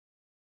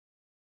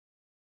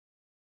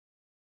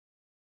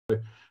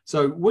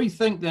So we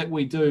think that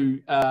we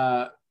do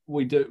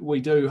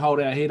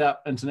hold our head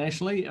up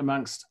internationally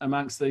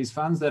amongst these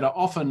funds that are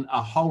often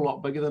a whole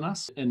lot bigger than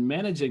us. In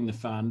managing the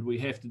fund, we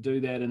have to do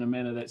that in a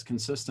manner that's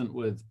consistent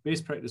with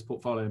best practice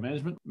portfolio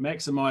management,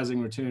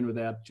 maximising return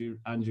without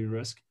undue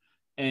risk,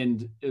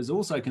 and is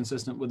also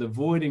consistent with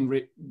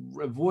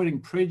avoiding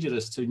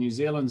prejudice to New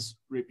Zealand's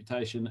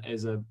reputation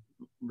as a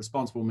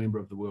responsible member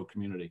of the world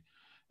community.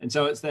 And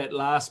so it's that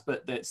last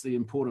bit that's the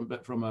important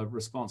bit from a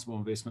responsible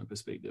investment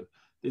perspective.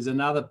 There's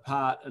another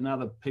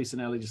piece in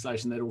our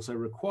legislation that also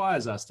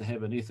requires us to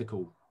have an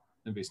ethical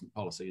investment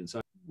policy. And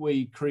so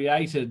we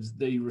created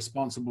the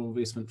responsible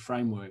investment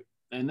framework,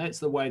 and that's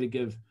the way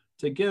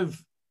to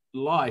give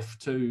life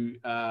to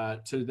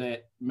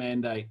that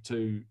mandate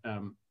to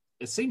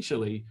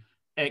essentially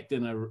act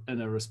in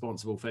a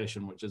responsible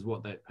fashion, which is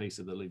what that piece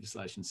of the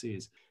legislation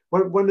says.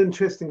 One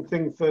interesting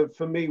thing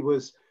for me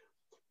was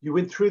you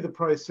went through the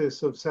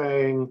process of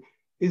saying,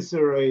 is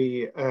there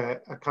a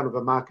kind of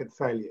a market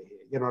failure here?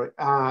 You know,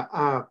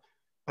 are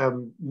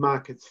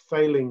markets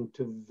failing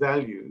to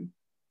value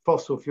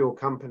fossil fuel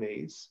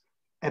companies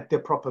at their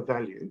proper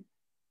value,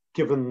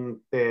 given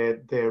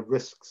their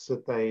risks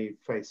that they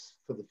face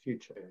for the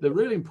future? The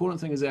really important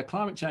thing is our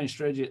climate change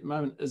strategy at the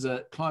moment is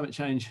a climate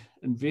change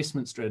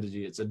investment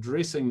strategy. It's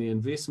addressing the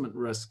investment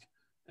risk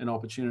and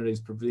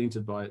opportunities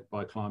presented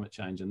by climate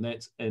change, and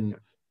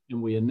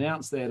we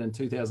announced that in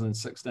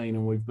 2016,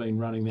 and we've been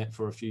running that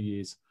for a few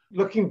years.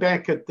 Looking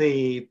back at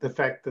the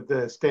fact that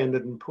the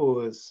Standard &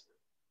 Poor's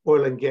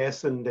oil and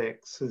gas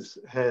index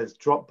has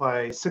dropped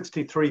by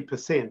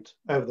 63%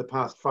 over the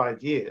past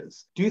 5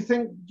 years, do you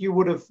think you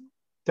would have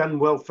done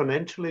well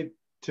financially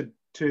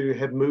to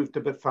have moved a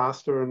bit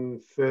faster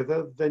and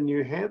further than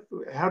you have?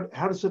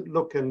 How does it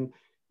look in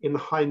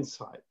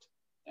hindsight?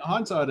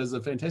 Hindsight is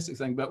a fantastic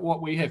thing, but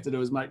what we have to do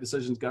is make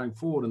decisions going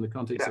forward in the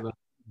context of it.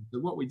 So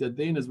what we did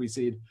then is we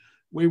said,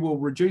 we will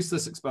reduce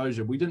this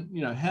exposure. We didn't,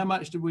 how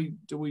much do we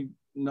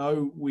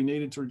know we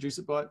needed to reduce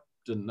it by?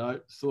 Didn't know,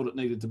 thought it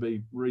needed to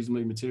be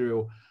reasonably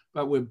material,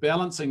 but we're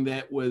balancing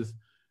that with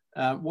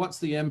what's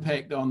the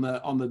impact on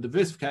the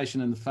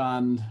diversification in the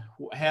fund?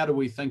 How do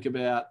we think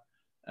about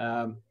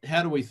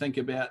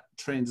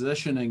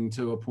transitioning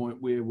to a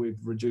point where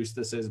we've reduced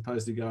this as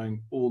opposed to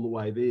going all the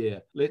way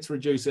there? Let's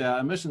reduce our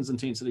emissions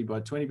intensity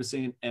by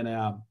 20% and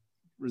our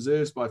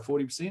reserves by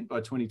 40% by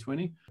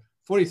 2020.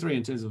 43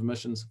 in terms of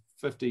emissions,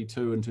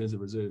 52 in terms of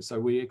reserves. So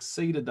we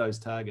exceeded those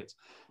targets.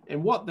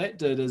 And what that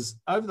did is,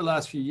 over the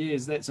last few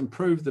years, that's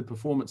improved the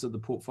performance of the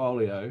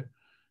portfolio.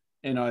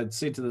 And I'd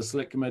said to the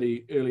select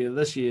committee earlier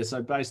this year,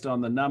 so based on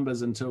the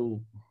numbers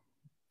until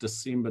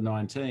December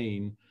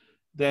 19,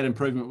 that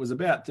improvement was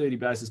about 30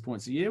 basis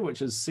points a year,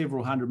 which is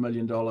several $100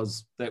 million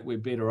that we're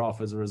better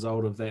off as a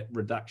result of that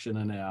reduction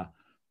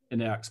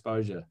in our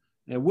exposure.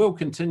 Now, we'll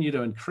continue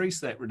to increase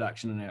that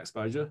reduction in our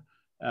exposure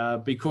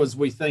because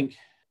we think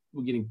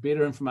we're getting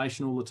better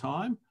information all the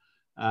time,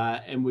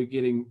 and we're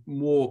getting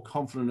more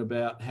confident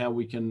about how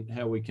we can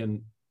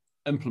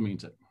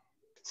implement it.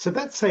 So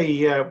that's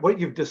what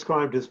you've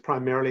described as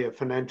primarily a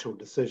financial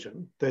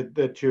decision,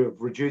 that you've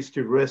reduced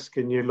your risk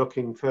and you're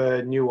looking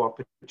for new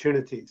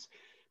opportunities.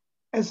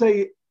 As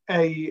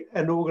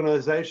an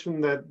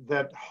organisation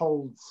that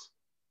holds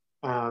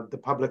the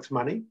public's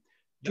money,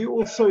 do you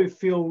also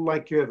feel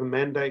like you have a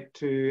mandate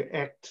to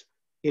act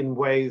in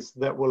ways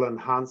that will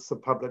enhance the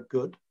public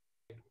good?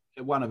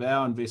 One of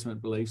our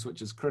investment beliefs,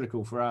 which is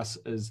critical for us,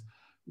 is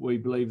we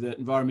believe that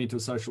environmental,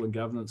 social and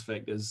governance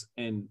factors,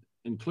 and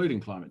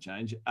including climate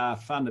change, are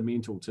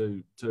fundamental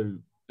to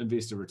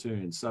investor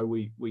returns. So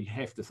we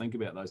have to think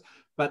about those.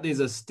 But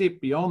there's a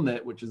step beyond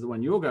that, which is the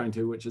one you're going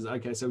to, which is,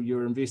 okay, so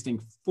you're investing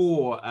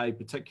for a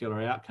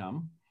particular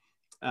outcome,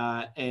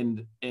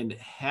 and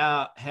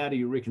how do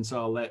you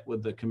reconcile that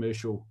with the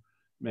commercial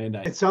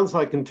mandate? It sounds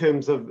like in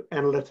terms of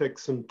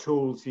analytics and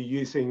tools, you're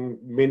using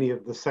many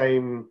of the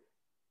same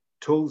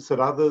tools that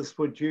others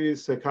would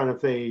use, so kind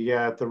of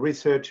the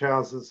research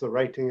houses, the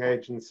rating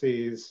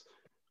agencies.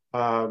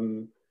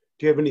 Do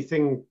you have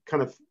anything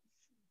kind of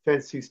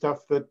fancy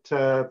stuff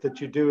that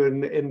you do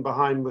in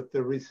behind with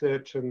the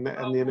research and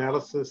the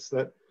analysis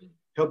that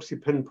helps you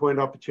pinpoint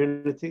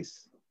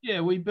opportunities? Yeah,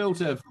 we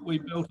built a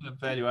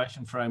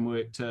valuation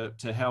framework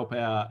to help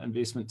our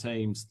investment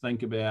teams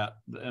think about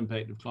the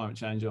impact of climate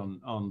change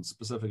on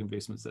specific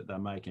investments that they're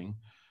making.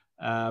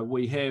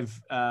 We have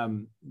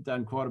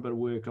done quite a bit of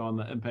work on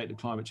the impact of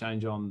climate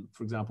change on,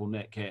 for example,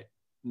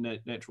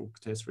 natural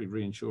catastrophe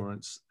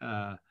reinsurance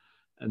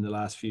in the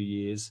last few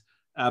years.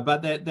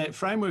 But that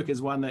framework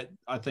is one that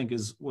I think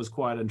was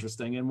quite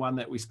interesting, and one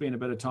that we spent a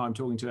bit of time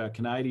talking to our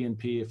Canadian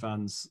peer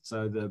funds,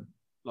 so the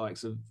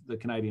likes of the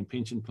Canadian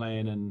Pension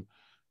Plan and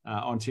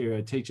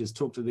Ontario Teachers,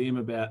 talk to them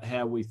about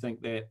how we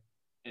think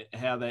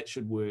how that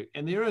should work.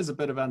 And there is a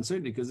bit of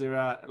uncertainty because there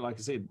are, like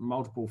I said,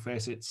 multiple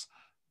facets,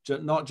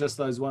 not just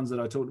those ones that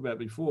I talked about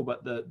before,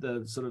 but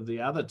the sort of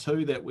the other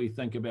two that we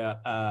think about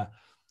are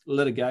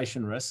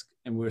litigation risk,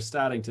 and we're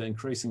starting to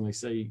increasingly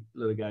see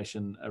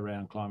litigation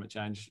around climate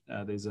change.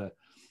 There's a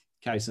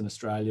case in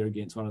Australia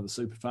against one of the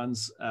super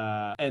funds,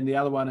 and the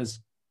other one is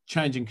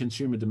changing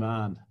consumer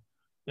demand.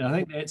 And I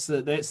think that's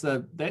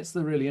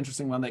the really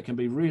interesting one that can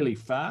be really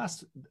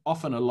fast,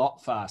 often a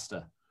lot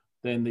faster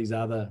than these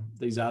other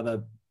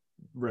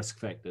risk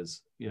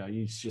factors. You know,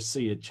 you just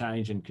see a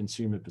change in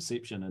consumer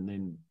perception, and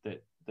then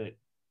that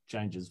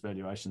changes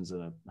valuations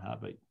in a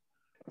heartbeat.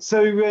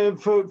 So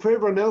for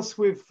everyone else,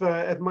 we've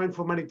at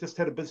Mindful Money just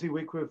had a busy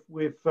week.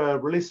 We've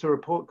released a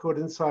report called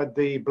Inside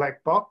the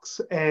Black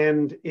Box,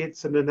 and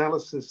it's an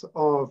analysis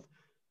of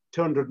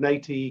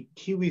 280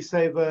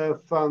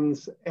 KiwiSaver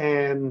funds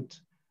and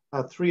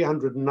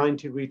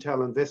 390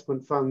 retail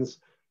investment funds,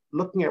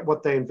 looking at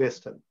what they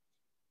invest in.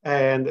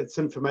 And it's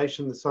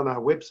information that's on our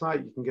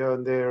website. You can go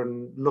in there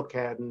and look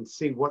at and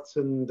see what's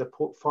in the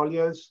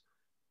portfolios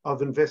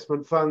of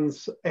investment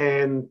funds.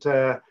 And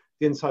the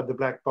Inside the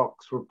Black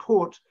Box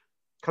report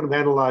kind of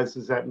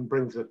analyzes that and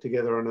brings it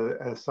together in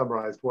a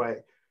summarized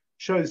way.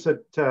 Shows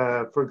that,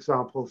 for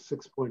example,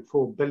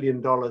 $6.4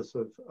 billion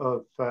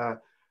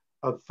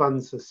of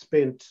funds are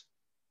spent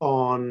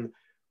on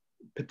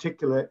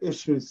particular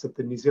issues that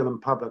the New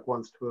Zealand public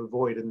wants to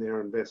avoid in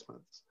their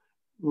investments,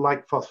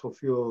 like fossil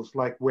fuels,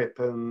 like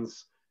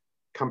weapons,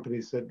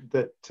 companies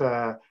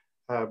that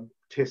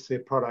test their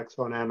products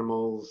on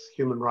animals,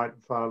 human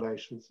rights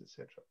violations,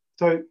 etc.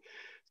 So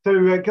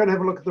go and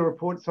have a look at the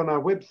reports on our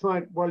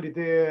website. While you're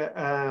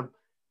there,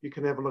 you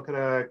can have a look at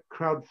our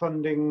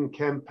crowdfunding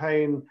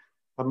campaign,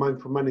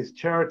 Mindful Money's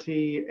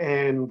charity,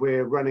 and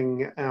we're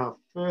running our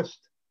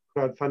first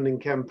crowdfunding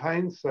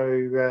campaign.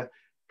 So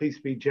please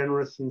be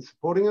generous in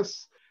supporting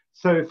us.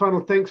 So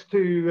final thanks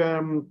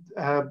to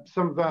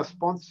some of our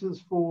sponsors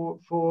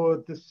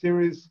for this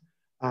series,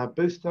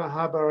 Booster,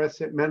 Harbour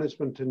Asset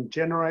Management, and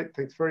Generate.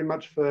 Thanks very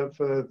much for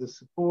the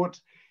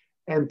support,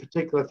 and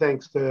particular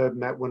thanks to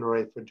Matt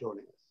Whineray for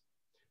joining us.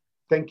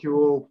 Thank you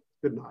all.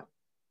 Good night.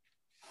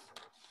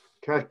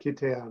 Ka kite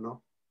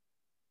anō.